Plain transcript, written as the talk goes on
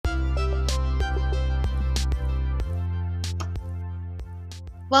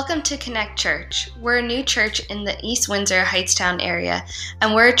Welcome to Connect Church. We're a new church in the East Windsor Hightstown area,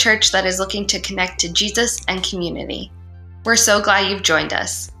 and we're a church that is looking to connect to Jesus and community. We're so glad you've joined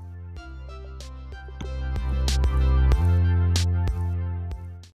us.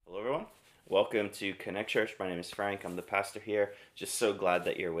 Hello everyone, welcome to Connect Church. My name is Frank, I'm the pastor here. Just so glad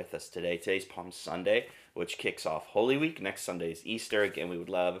that you're with us today. Today's Palm Sunday, which kicks off Holy Week. Next Sunday is Easter. Again, we would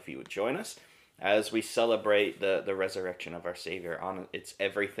love if you would join us as we celebrate the resurrection of our Savior. It's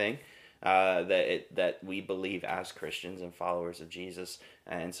everything that we believe as Christians and followers of Jesus.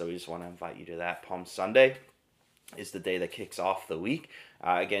 And so we just want to invite you to that. Palm Sunday is the day that kicks off the week.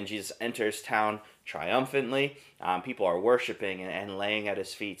 Again, Jesus enters town triumphantly. People are worshiping and laying at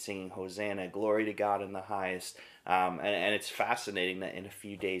his feet, singing Hosanna, glory to God in the highest. And it's fascinating that in a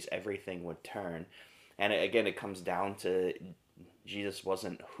few days everything would turn. And it comes down to Jesus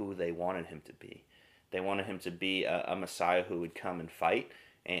wasn't who they wanted him to be. They wanted him to be a Messiah who would come and fight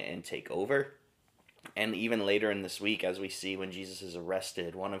and take over. And even later in this week, as we see when Jesus is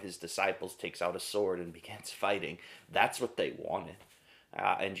arrested, one of his disciples takes out a sword and begins fighting. That's what they wanted.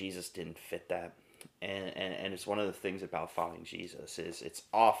 And Jesus didn't fit that. And it's one of the things about following Jesus is it's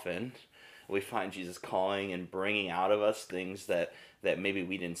often we find Jesus calling and bringing out of us things that maybe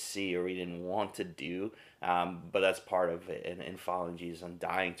we didn't see or we didn't want to do. But that's part of it in following Jesus and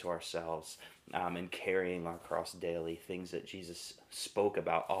dying to ourselves and carrying our cross daily, things that Jesus spoke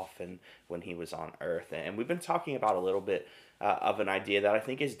about often when he was on earth. And we've been talking about a little bit of an idea that I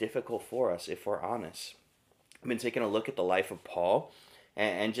think is difficult for us if we're honest. I've been taking a look at the life of Paul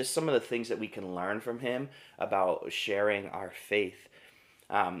and just some of the things that we can learn from him about sharing our faith.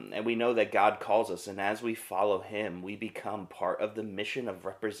 And we know that God calls us, and as we follow him, we become part of the mission of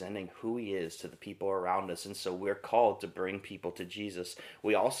representing who he is to the people around us. And so we're called to bring people to Jesus.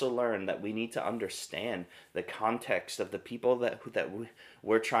 We also learn that we need to understand the context of the people that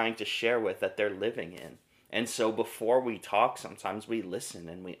we're trying to share with, that they're living in. And so before we talk, sometimes we listen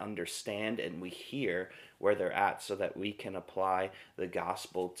and we understand and we hear where they're at so that we can apply the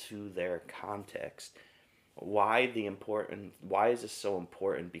gospel to their context. Why is this so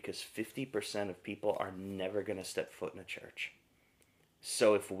important? Because 50% of people are never going to step foot in a church.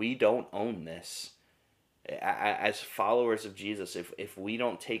 So if we don't own this, as followers of Jesus, if we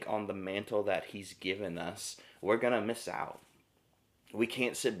don't take on the mantle that he's given us, we're going to miss out. We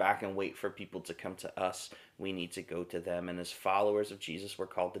can't sit back and wait for people to come to us. We need to go to them. And as followers of Jesus, we're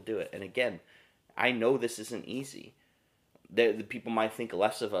called to do it. And again, I know this isn't easy. The people might think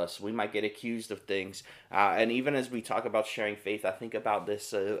less of us. We might get accused of things. And even as we talk about sharing faith, I think about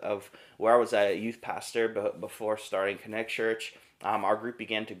this of where I was a youth pastor before starting Connect Church. Our group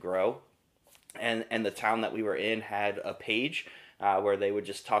began to grow. And the town that we were in had a page where they would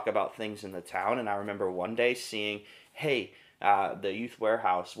just talk about things in the town. And I remember one day seeing, hey, the Youth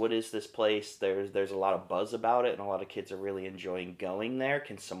Warehouse, what is this place? There's a lot of buzz about it, and a lot of kids are really enjoying going there.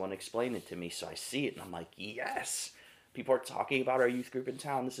 Can someone explain it to me? So I see it, and I'm like, yes! People are talking about our youth group in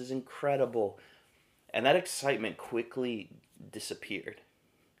town. This is incredible. And that excitement quickly disappeared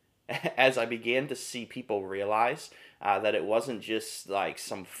as I began to see people realize that it wasn't just like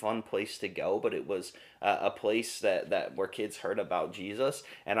some fun place to go, but it was a place that where kids heard about Jesus.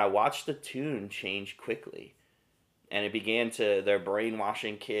 And I watched the tune change quickly. And it began they're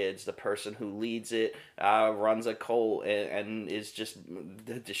brainwashing kids. The person who leads it runs a cult and is just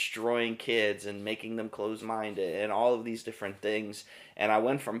destroying kids and making them closed-minded and all of these different things. And I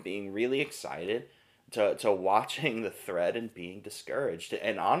went from being really excited to watching the thread and being discouraged.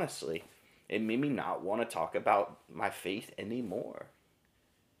 And honestly, it made me not want to talk about my faith anymore.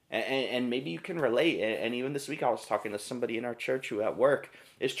 And maybe you can relate. And even this week I was talking to somebody in our church who at work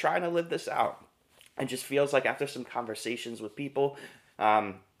is trying to live this out. And just feels like after some conversations with people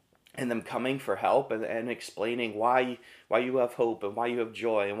and them coming for help and explaining why you have hope and why you have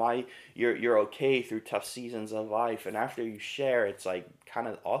joy and why you're okay through tough seasons of life. And after you share, it's like kind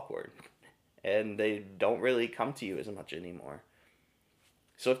of awkward. And they don't really come to you as much anymore.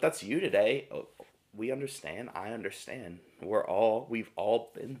 So if that's you today, we understand. I understand. We've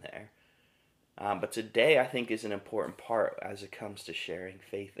all been there. But today, I think, is an important part as it comes to sharing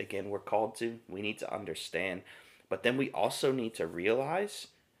faith. Again, we're called to. We need to understand. But then we also need to realize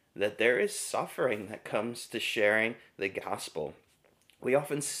that there is suffering that comes to sharing the gospel. We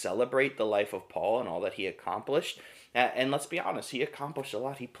often celebrate the life of Paul and all that he accomplished. And let's be honest, he accomplished a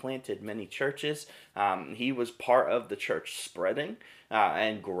lot. He planted many churches. He was part of the church spreading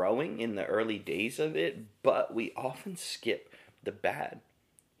and growing in the early days of it. But we often skip the bad.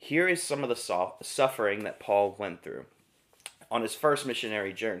 Here is some of the suffering that Paul went through on his first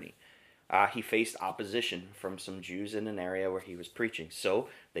missionary journey. he faced opposition from some Jews in an area where he was preaching. So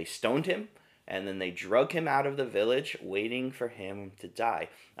they stoned him, and then they drug him out of the village, waiting for him to die.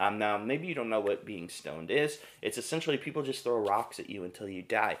 Now, maybe you don't know what being stoned is. It's essentially people just throw rocks at you until you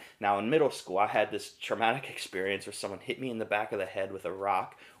die. Now, in middle school, I had this traumatic experience where someone hit me in the back of the head with a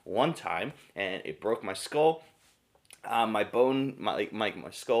rock one time, and it broke my skull. My bone, my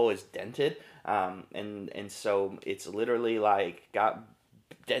skull is dented, and so it's literally like got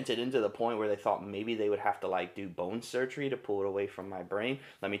dented into the point where they thought maybe they would have to like do bone surgery to pull it away from my brain.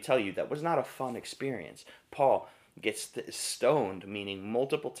 Let me tell you, that was not a fun experience. Paul gets stoned, meaning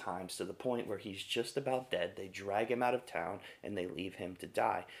multiple times, to the point where he's just about dead. They drag him out of town and they leave him to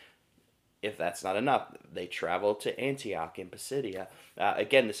die. If that's not enough, they travel to Antioch in Pisidia.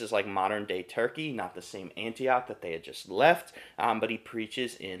 Again, this is like modern day Turkey, not the same Antioch that they had just left, but he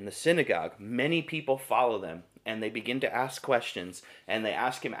preaches in the synagogue. Many people follow them, and they begin to ask questions, and they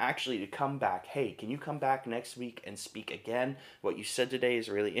ask him actually to come back. Hey, can you come back next week and speak again? What you said today is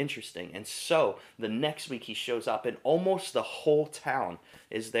really interesting. And so the next week he shows up, and almost the whole town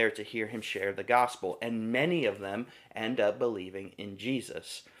is there to hear him share the gospel, and many of them end up believing in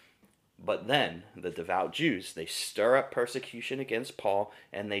Jesus. But then the devout Jews, they stir up persecution against Paul,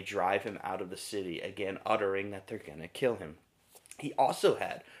 and they drive him out of the city, again uttering that they're going to kill him. He also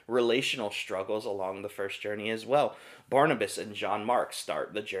had relational struggles along the first journey as well. Barnabas and John Mark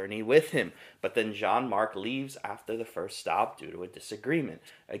start the journey with him, but then John Mark leaves after the first stop due to a disagreement.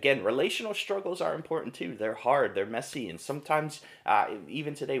 Again, relational struggles are important too. They're hard, they're messy, and sometimes,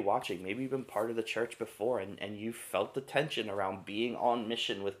 even today watching, maybe you've been part of the church before and you felt the tension around being on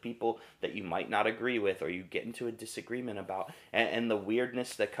mission with people that you might not agree with or you get into a disagreement about, and the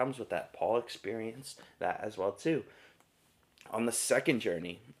weirdness that comes with that. Paul experienced that as well too. On the second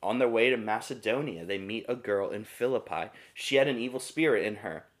journey, on their way to Macedonia, they meet a girl in Philippi. She had an evil spirit in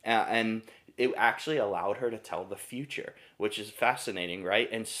her, and it actually allowed her to tell the future, which is fascinating, right?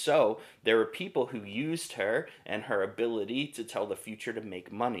 And so there were people who used her and her ability to tell the future to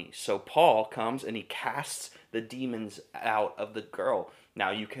make money. So Paul comes and he casts the demons out of the girl.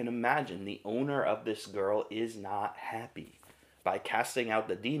 Now you can imagine the owner of this girl is not happy. By casting out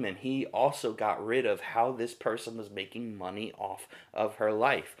the demon, he also got rid of how this person was making money off of her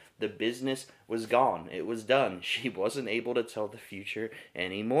life. The business was gone. It was done. She wasn't able to tell the future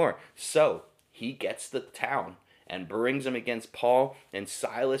anymore. So he gets the town and brings them against Paul and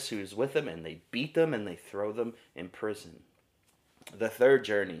Silas, who's with them, and they beat them and they throw them in prison. The third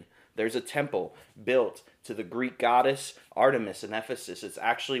journey. There's a temple built to the Greek goddess Artemis in Ephesus. It's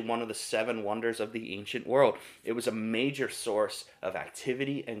actually one of the 7 wonders of the ancient world. It was a major source of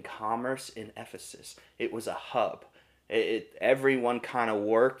activity and commerce in Ephesus. It was a hub. Everyone kind of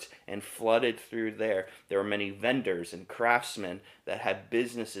worked and flooded through there. There were many vendors and craftsmen that had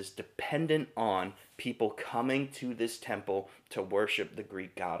businesses dependent on people coming to this temple to worship the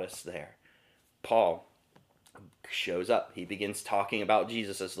Greek goddess there. Paul shows up. He begins talking about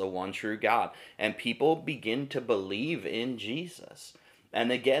Jesus as the one true God, and people begin to believe in Jesus.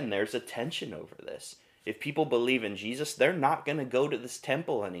 And again, there's a tension over this. If people believe in Jesus, they're not going to go to this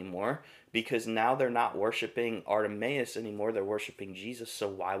temple anymore, because now they're not worshiping Artemis anymore. They're worshiping Jesus. So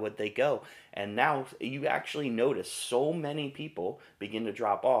why would they go? And now you actually notice so many people begin to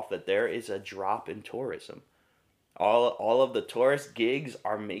drop off that there is a drop in tourism. All of the tourist gigs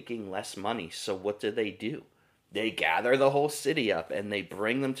are making less money. So what do? They gather the whole city up and they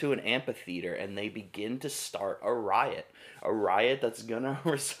bring them to an amphitheater and they begin to start a riot that's going to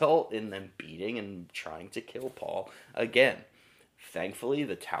result in them beating and trying to kill Paul again. Thankfully,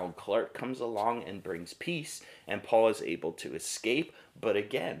 the town clerk comes along and brings peace, and Paul is able to escape. But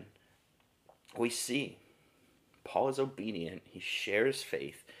again, we see Paul is obedient. He shares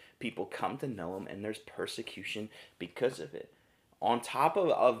faith. People come to know him, and there's persecution because of it. On top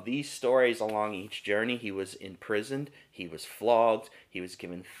of these stories along each journey, he was imprisoned, he was flogged, he was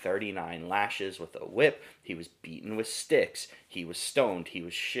given 39 lashes with a whip, he was beaten with sticks, he was stoned, he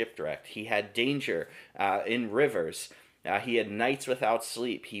was shipwrecked, he had danger in rivers, he had nights without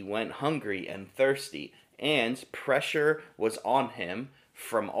sleep, he went hungry and thirsty, and pressure was on him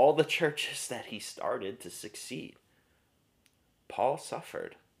from all the churches that he started to succeed. Paul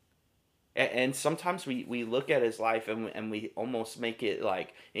suffered. And sometimes we look at his life and we almost make it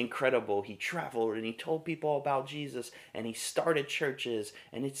like incredible. He traveled and he told people about Jesus and he started churches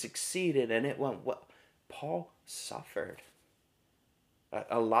and it succeeded and it went well. Paul suffered.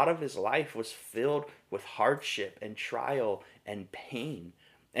 A lot of his life was filled with hardship and trial and pain.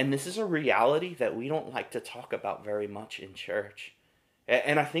 And this is a reality that we don't like to talk about very much in church.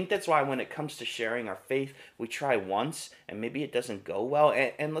 And I think that's why when it comes to sharing our faith, we try once and maybe it doesn't go well.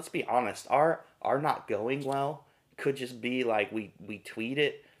 And let's be honest, our not going well could just be like we tweet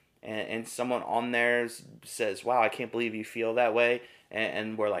it and someone on there says, wow, I can't believe you feel that way.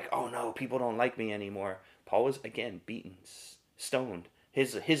 And we're like, oh no, people don't like me anymore. Paul was, again, beaten, stoned.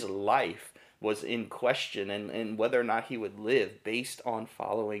 His life was in question, and whether or not he would live based on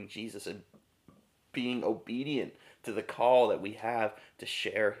following Jesus and being obedient to the call that we have to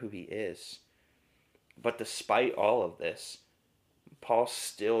share who he is. But despite all of this, Paul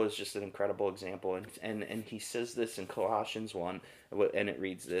still is just an incredible example. And he says this in Colossians 1, and it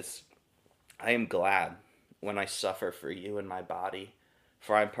reads this: I am glad when I suffer for you in my body,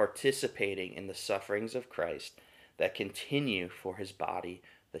 for I am participating in the sufferings of Christ that continue for his body,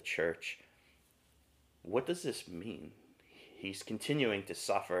 the church. What does this mean? He's continuing to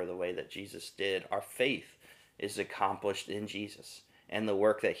suffer the way that Jesus did. Our faith is accomplished in Jesus and the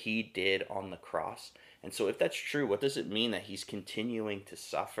work that he did on the cross. And so if that's true, what does it mean that he's continuing to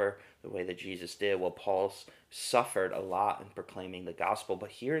suffer the way that Jesus did? Well, Paul's suffered a lot in proclaiming the gospel,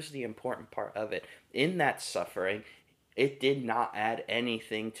 but here's the important part of it. In that suffering, it did not add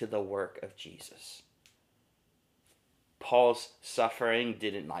anything to the work of Jesus. Paul's suffering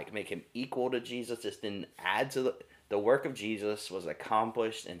didn't make him equal to Jesus. This didn't add to the work of Jesus was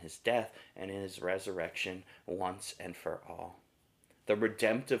accomplished in his death and in his resurrection once and for all. The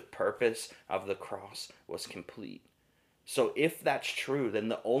redemptive purpose of the cross was complete. So if that's true, then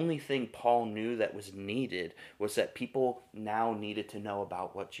the only thing Paul knew that was needed was that people now needed to know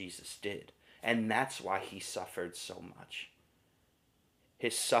about what Jesus did. And that's why he suffered so much.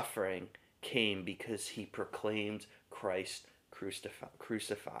 His suffering came because he proclaimed Christ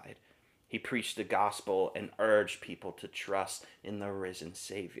crucified. He preached the gospel and urged people to trust in the risen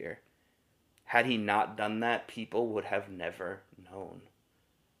Savior. Had he not done that, people would have never known.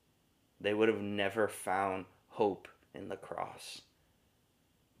 They would have never found hope in the cross.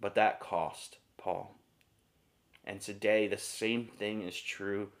 But that cost Paul. And today, the same thing is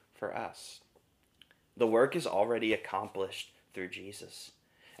true for us. The work is already accomplished through Jesus.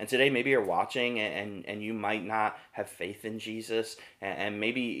 And today maybe you're watching and you might not have faith in Jesus, and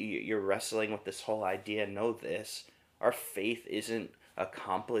maybe you're wrestling with this whole idea. Know this: our faith isn't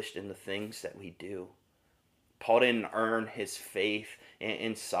accomplished in the things that we do. Paul didn't earn his faith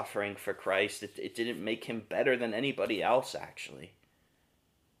in suffering for Christ. It didn't make him better than anybody else, actually.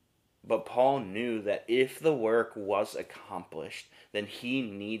 But Paul knew that if the work was accomplished, then he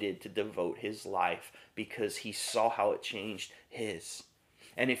needed to devote his life because he saw how it changed his.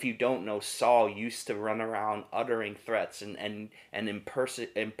 And if you don't know, Saul used to run around uttering threats and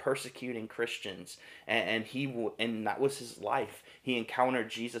persecuting Christians. And that was his life. He encountered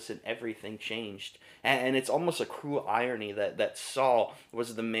Jesus and everything changed. And it's almost a cruel irony that Saul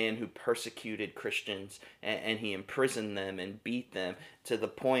was the man who persecuted Christians and he imprisoned them and beat them to the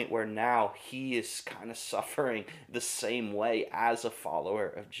point where now he is kind of suffering the same way as a follower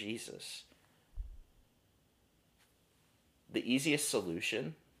of Jesus. The easiest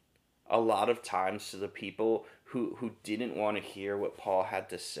solution, a lot of times, to the people who didn't want to hear what Paul had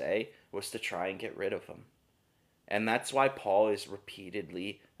to say, was to try and get rid of him. And that's why Paul is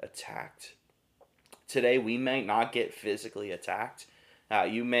repeatedly attacked. Today, we may not get physically attacked.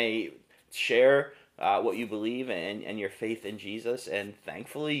 You may share what you believe and your faith in Jesus, and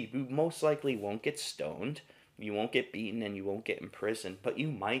thankfully, you most likely won't get stoned, you won't get beaten, and you won't get imprisoned, but you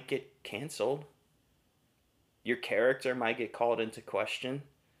might get canceled. Your character might get called into question.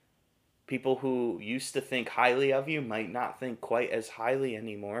 People who used to think highly of you might not think quite as highly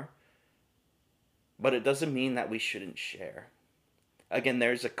anymore. But it doesn't mean that we shouldn't share. Again,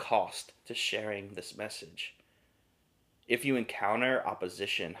 there's a cost to sharing this message. If you encounter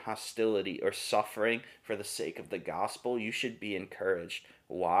opposition, hostility, or suffering for the sake of the gospel, you should be encouraged.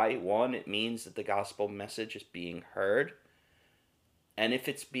 Why? One, it means that the gospel message is being heard. And if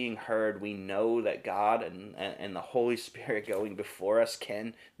it's being heard, we know that God and the Holy Spirit going before us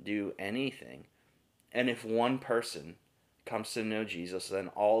can do anything. And if one person comes to know Jesus, then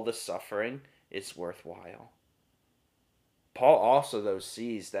all the suffering is worthwhile. Paul also, though,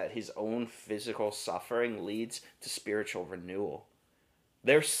 sees that his own physical suffering leads to spiritual renewal.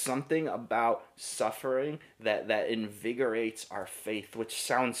 There's something about suffering that invigorates our faith, which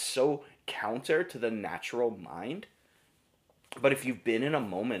sounds so counter to the natural mind. But if you've been in a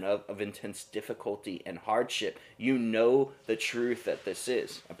moment of intense difficulty and hardship, you know the truth that this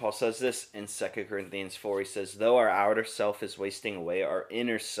is. And Paul says this in 2 Corinthians 4. He says, though our outer self is wasting away, our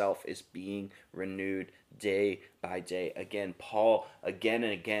inner self is being renewed day by day. Again, Paul again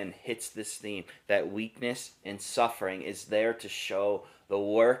and again hits this theme that weakness and suffering is there to show the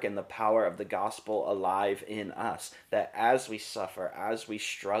work and the power of the gospel alive in us. That as we suffer, as we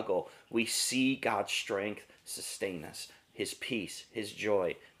struggle, we see God's strength sustain us, his peace, his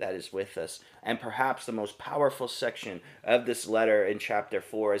joy that is with us. And perhaps the most powerful section of this letter in chapter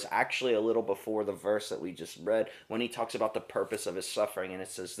 4 is actually a little before the verse that we just read, when he talks about the purpose of his suffering. And it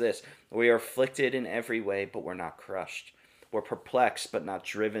says this: "We are afflicted in every way, but we're not crushed. We're perplexed, but not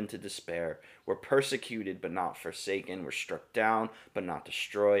driven to despair. We're persecuted, but not forsaken. We're struck down, but not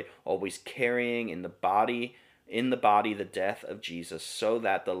destroyed. Always carrying in the body the death of Jesus, so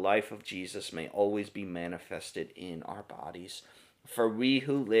that the life of Jesus may always be manifested in our bodies. For we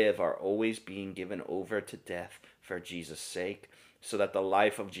who live are always being given over to death for Jesus' sake, so that the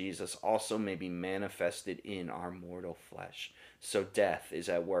life of Jesus also may be manifested in our mortal flesh. So death is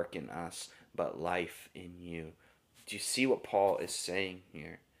at work in us, but life in you." Do you see what Paul is saying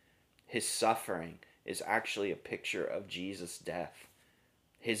here? His suffering is actually a picture of Jesus' death.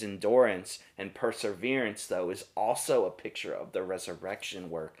 His endurance and perseverance, though, is also a picture of the resurrection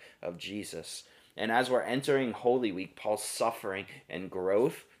work of Jesus. And as we're entering Holy Week, Paul's suffering and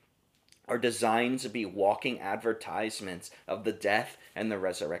growth are designed to be walking advertisements of the death and the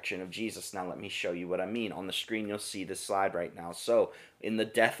resurrection of Jesus. Now let me show you what I mean. On the screen you'll see this slide right now. So in the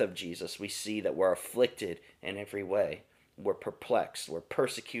death of Jesus, we see that we're afflicted in every way. We're perplexed, we're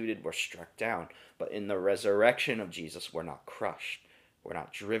persecuted, we're struck down. But in the resurrection of Jesus, we're not crushed. We're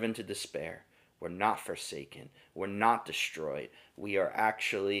not driven to despair. We're not forsaken. We're not destroyed. We are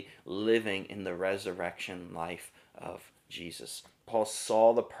actually living in the resurrection life of Jesus. Paul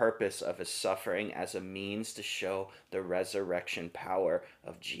saw the purpose of his suffering as a means to show the resurrection power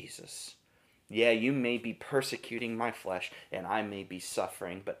of Jesus. Yeah, you may be persecuting my flesh and I may be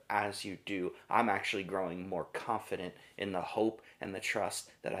suffering, but as you do, I'm actually growing more confident in the hope and the trust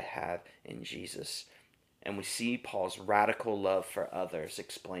that I have in Jesus. And we see Paul's radical love for others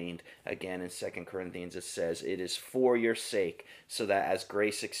explained again in 2 Corinthians. It says, "It is for your sake, so that as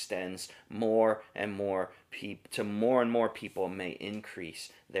grace extends more and more to more and more people may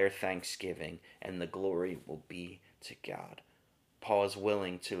increase their thanksgiving, and the glory will be to God." Paul is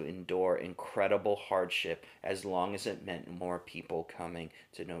willing to endure incredible hardship as long as it meant more people coming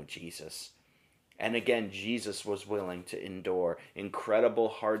to know Jesus. And again, Jesus was willing to endure incredible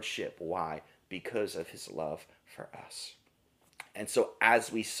hardship. Why? Because of his love for us. And so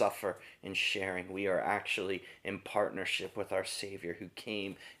as we suffer in sharing, we are actually in partnership with our Savior who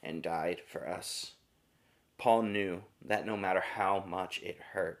came and died for us. Paul knew that no matter how much it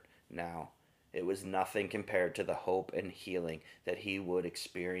hurt now, it was nothing compared to the hope and healing that he would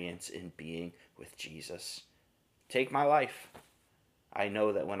experience in being with Jesus. Take my life. I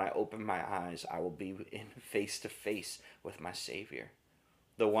know that when I open my eyes, I will be in face to face with my Savior,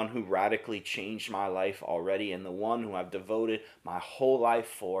 the one who radically changed my life already, and the one who I've devoted my whole life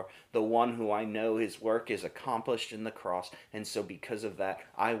for, the one who I know his work is accomplished in the cross. And so because of that,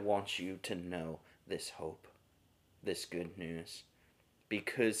 I want you to know this hope, this good news.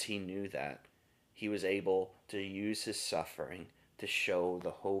 Because he knew that, he was able to use his suffering to show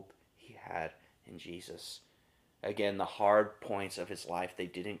the hope he had in Jesus. Again, the hard points of his life, they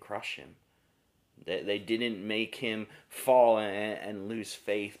didn't crush him. They didn't make him fall and lose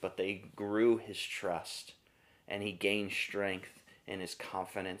faith, but they grew his trust, and he gained strength in his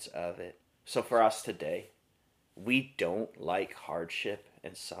confidence of it. So for us today, we don't like hardship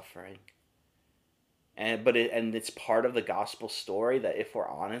and suffering. But it's part of the gospel story that, if we're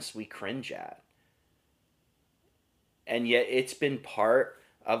honest, we cringe at. And yet it's been part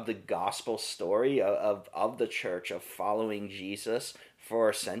of the gospel story of the church, of following Jesus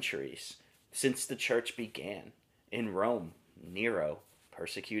for centuries. Since the church began. In Rome, Nero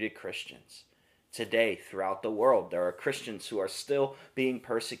persecuted Christians. Today, throughout the world, there are Christians who are still being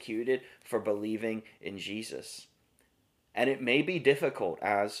persecuted for believing in Jesus. And it may be difficult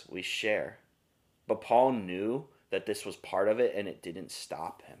as we share, but Paul knew that this was part of it and it didn't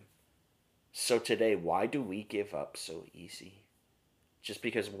stop him. So today, why do we give up so easy? Just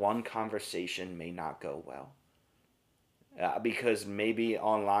because one conversation may not go well. Because maybe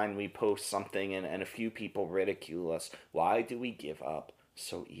online we post something and a few people ridicule us. Why do we give up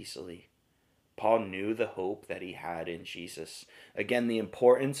so easily? Paul knew the hope that he had in Jesus. Again, the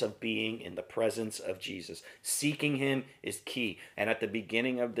importance of being in the presence of Jesus. Seeking him is key. And at the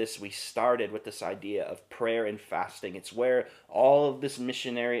beginning of this, we started with this idea of prayer and fasting. It's where all these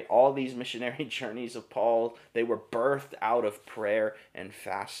missionary journeys of Paul, they were birthed out of prayer and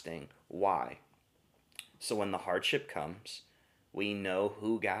fasting. Why? So when the hardship comes, we know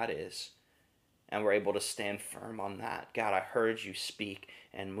who God is, And we're able to stand firm on that. God, I heard you speak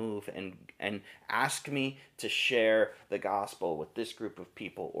and move and ask me to share the gospel with this group of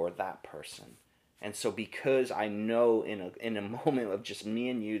people or that person. And so because I know in a moment of just me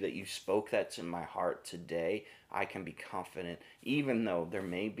and you that you spoke that to my heart today, I can be confident, even though there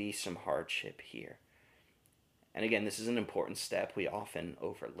may be some hardship here. And again, this is an important step we often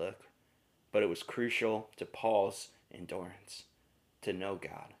overlook, but it was crucial to Paul's endurance, to know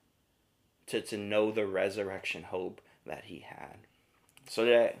God, to know the resurrection hope that he had. So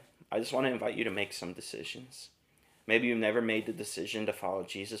today, I just want to invite you to make some decisions. Maybe you've never made the decision to follow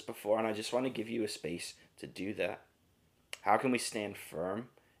Jesus before, and I just want to give you a space to do that. How can we stand firm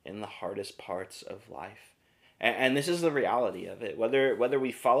in the hardest parts of life? And this is the reality of it. Whether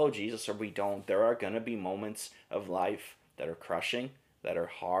we follow Jesus or we don't, there are going to be moments of life that are crushing, that are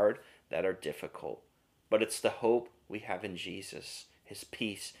hard, that are difficult. But it's the hope we have in Jesus, his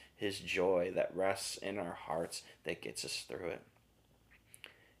peace, his joy that rests in our hearts that gets us through it.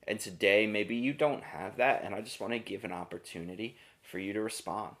 And today, maybe you don't have that, and I just want to give an opportunity for you to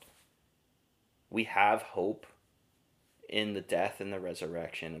respond. We have hope in the death and the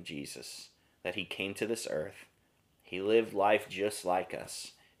resurrection of Jesus, that he came to this earth. He lived life just like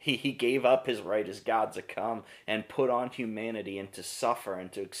us. He gave up his right as God to come and put on humanity and to suffer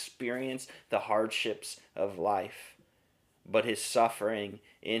and to experience the hardships of life. But his suffering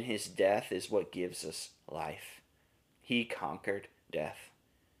in his death is what gives us life. He conquered death.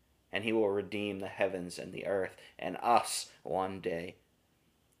 And he will redeem the heavens and the earth and us one day.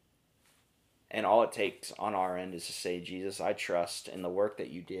 And all it takes on our end is to say, Jesus, I trust in the work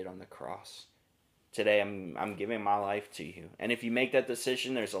that you did on the cross. Today I'm giving my life to you. And if you make that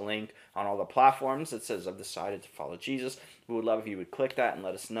decision, there's a link on all the platforms that says I've decided to follow Jesus. We would love if you would click that and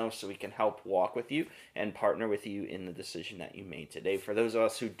let us know so we can help walk with you and partner with you in the decision that you made today. For those of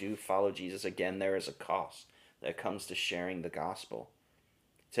us who do follow Jesus, again, there is a cost that comes to sharing the gospel.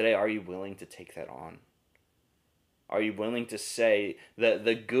 Today, are you willing to take that on? Are you willing to say that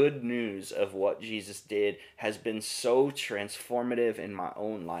the good news of what Jesus did has been so transformative in my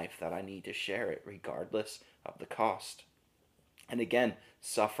own life that I need to share it regardless of the cost? And again,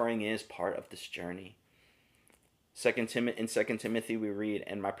 suffering is part of this journey. In 2 Timothy we read,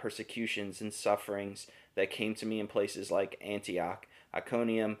 and my persecutions and sufferings that came to me in places like Antioch,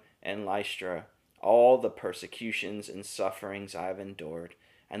 Iconium, and Lystra, all the persecutions and sufferings I have endured,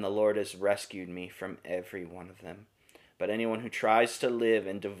 and the Lord has rescued me from every one of them. But anyone who tries to live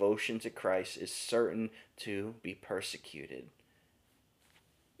in devotion to Christ is certain to be persecuted.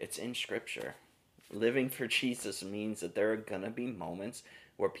 It's in Scripture. Living for Jesus means that there are going to be moments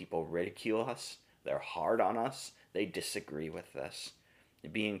where people ridicule us, they're hard on us, they disagree with us.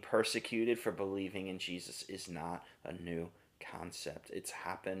 Being persecuted for believing in Jesus is not a new concept. It's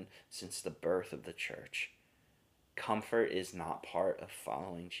happened since the birth of the church. Comfort is not part of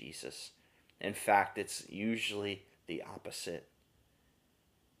following Jesus. In fact, it's usually the opposite.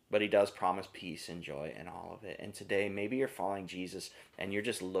 But he does promise peace and joy in all of it. And today, maybe you're following Jesus and you're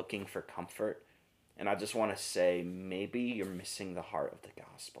just looking for comfort. And I just want to say, maybe you're missing the heart of the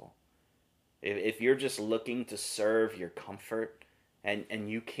gospel. If you're just looking to serve your comfort and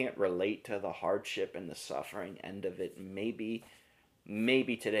you can't relate to the hardship and the suffering end of it, maybe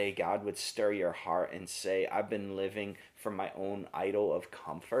today God would stir your heart and say, I've been living for my own idol of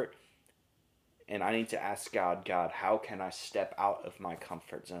comfort. And I need to ask God, how can I step out of my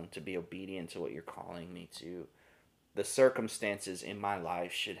comfort zone to be obedient to what you're calling me to? The circumstances in my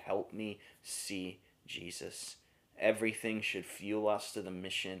life should help me see Jesus. Everything should fuel us to the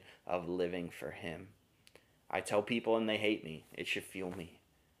mission of living for him. I tell people and they hate me. It should fuel me.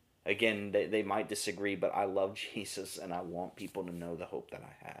 Again, they might disagree, but I love Jesus and I want people to know the hope that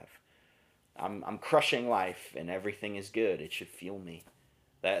I have. I'm crushing life and everything is good. It should fuel me.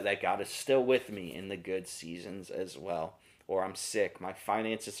 That God is still with me in the good seasons as well. Or I'm sick, my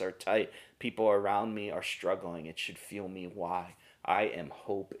finances are tight, people around me are struggling. It should fuel me. Why? I am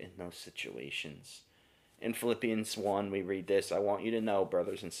hope in those situations. In Philippians 1, we read this, I want you to know,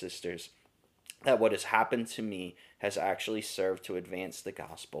 brothers and sisters, that what has happened to me has actually served to advance the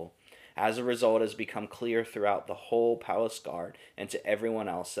gospel. As a result, it has become clear throughout the whole palace guard and to everyone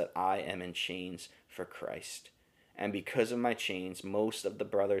else that I am in chains for Christ. And because of my chains, most of the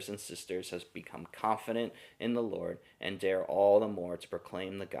brothers and sisters has become confident in the Lord and dare all the more to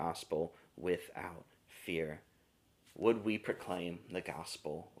proclaim the gospel without fear. Would we proclaim the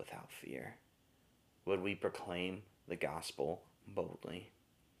gospel without fear? Would we proclaim the gospel boldly?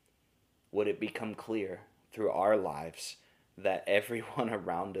 Would it become clear through our lives that everyone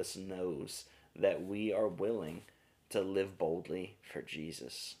around us knows that we are willing to live boldly for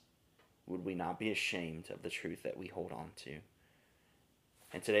Jesus? would we not be ashamed of the truth that we hold on to?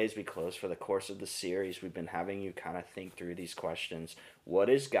 And today, as we close for the course of the series, we've been having you kind of think through these questions. What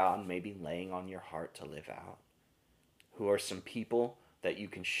is God maybe laying on your heart to live out? Who are some people that you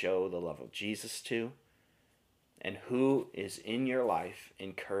can show the love of Jesus to? And who is in your life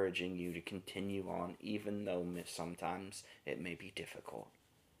encouraging you to continue on, even though sometimes it may be difficult?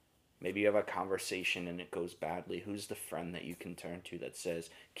 Maybe you have a conversation and it goes badly. Who's the friend that you can turn to that says,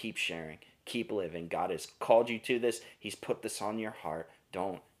 keep sharing, keep living. God has called you to this. He's put this on your heart.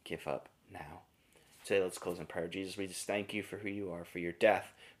 Don't give up now. Today, let's close in prayer. Jesus, we just thank you for who you are, for your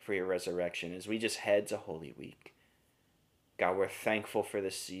death, for your resurrection, as we just head to Holy Week. God, we're thankful for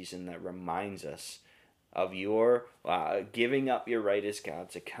this season that reminds us of your giving up your right as God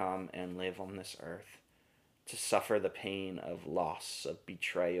to come and live on this earth, to suffer the pain of loss, of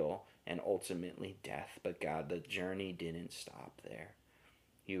betrayal, and ultimately death. But God, the journey didn't stop there.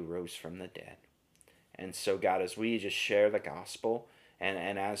 You rose from the dead. And so, God, as we just share the gospel,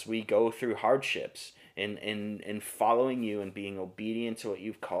 and as we go through hardships in following you and being obedient to what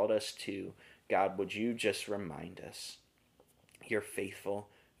you've called us to, God, would you just remind us you're faithful,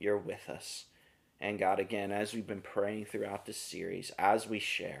 you're with us. And God, again, as we've been praying throughout this series, as we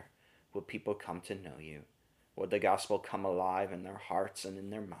share, would people come to know you? Would the gospel come alive in their hearts and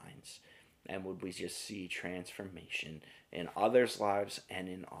in their minds? And would we just see transformation in others' lives and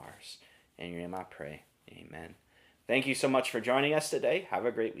in ours? In your name I pray, amen. Thank you so much for joining us today. Have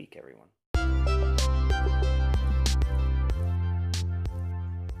a great week, everyone.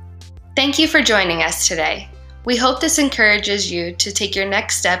 Thank you for joining us today. We hope this encourages you to take your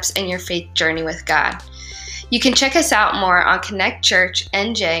next steps in your faith journey with God. You can check us out more on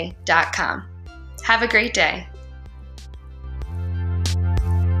connectchurchnj.com. Have a great day.